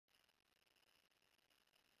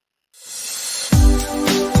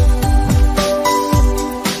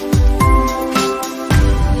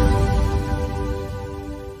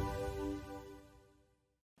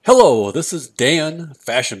Hello, this is Dan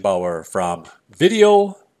Fashionbauer from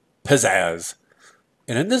videopizzazz.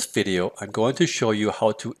 And in this video, I'm going to show you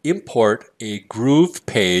how to import a Groove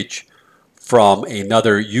page from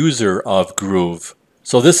another user of Groove.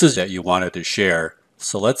 So this is that you wanted to share.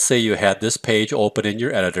 So let's say you had this page open in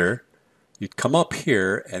your editor. You'd come up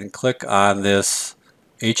here and click on this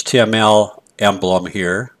HTML emblem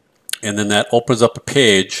here. And then that opens up a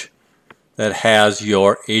page that has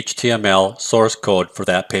your HTML source code for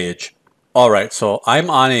that page. Alright, so I'm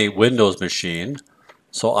on a Windows machine,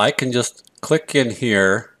 so I can just click in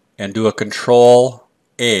here and do a Control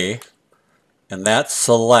A, and that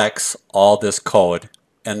selects all this code.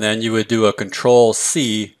 And then you would do a Control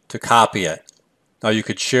C to copy it. Now you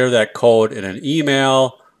could share that code in an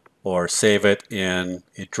email, or save it in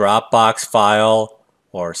a Dropbox file,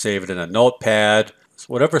 or save it in a notepad. So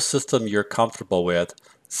whatever system you're comfortable with,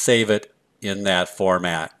 save it in that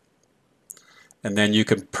format. And then you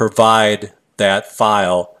can provide that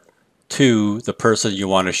file to the person you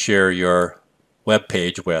want to share your web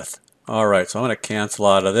page with. Alright, so I'm going to cancel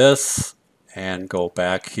out of this and go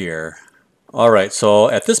back here. Alright, so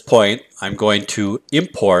at this point I'm going to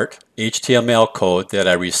import HTML code that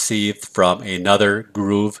I received from another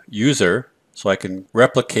Groove user so I can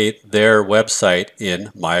replicate their website in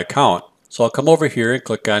my account. So I'll come over here and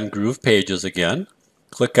click on GroovePages again.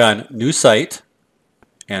 Click on New Site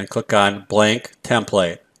and click on Blank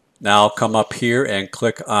Template. Now come up here and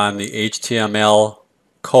click on the HTML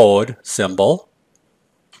code symbol.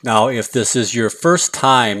 Now if this is your first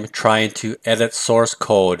time trying to edit source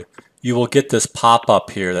code, you will get this pop-up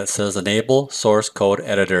here that says Enable Source Code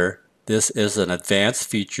Editor. This is an advanced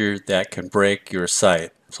feature that can break your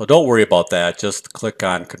site. So don't worry about that, just click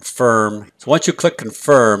on Confirm. So once you click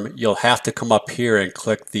Confirm, you'll have to come up here and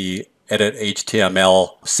click the Edit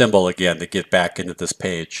HTML symbol again to get back into this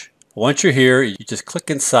page. Once you're here, you just click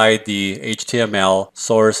inside the HTML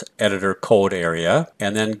source editor code area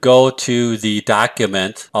and then go to the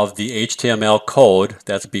document of the HTML code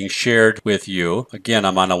that's being shared with you. Again,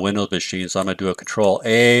 I'm on a Windows machine, so I'm going to do a Control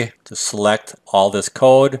A to select all this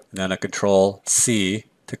code and then a Control C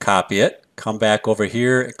to copy it. Come back over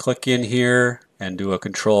here and click in here and do a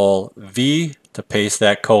Control V to paste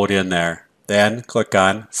that code in there. Then click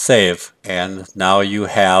on Save, and now you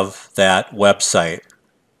have that website.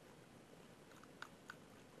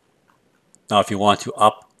 Now if you want to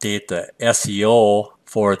update the SEO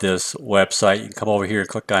for this website, you can come over here and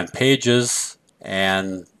click on Pages,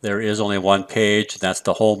 and there is only one page, and that's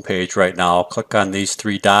the home page right now. Click on these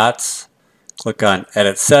three dots, click on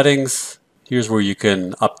Edit Settings. Here's where you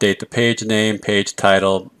can update the page name, page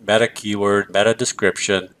title, meta keyword, meta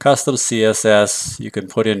description, custom CSS. You can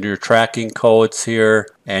put in your tracking codes here,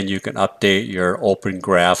 and you can update your open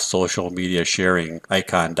graph social media sharing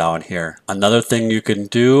icon down here. Another thing you can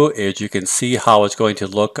do is you can see how it's going to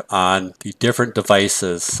look on the different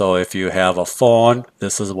devices. So if you have a phone,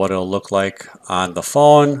 this is what it'll look like on the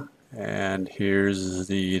phone. And here's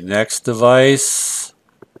the next device.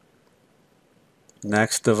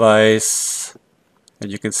 Next device,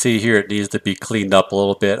 and you can see here it needs to be cleaned up a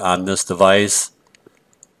little bit on this device.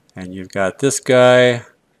 And you've got this guy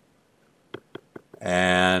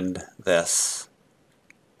and this.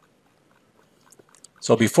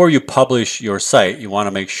 So before you publish your site, you want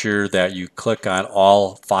to make sure that you click on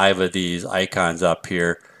all 5 of these icons up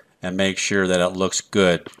here and make sure that it looks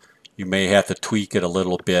good. You may have to tweak it a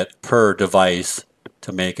little bit per device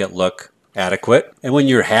to make it look adequate. And when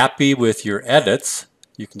you're happy with your edits,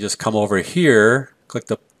 you can just come over here, click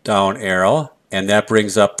the down arrow, and that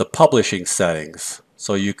brings up the publishing settings.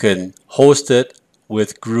 So you can host it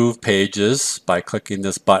with GroovePages by clicking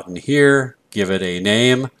this button here, give it a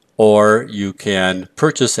name, or you can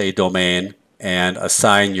purchase a domain and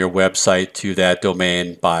assign your website to that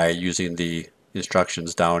domain by using the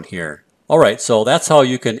instructions down here. Alright, so that's how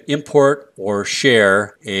you can import or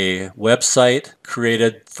share a website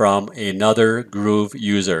created from another Groove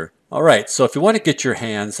user. Alright, so if you want to get your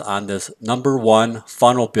hands on this #1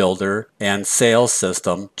 funnel builder and sales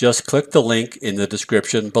system, just click the link in the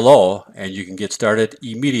description below and you can get started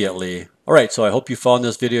immediately. Alright, so I hope you found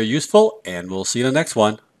this video useful, and we'll see you in the next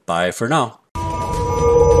one. Bye for now.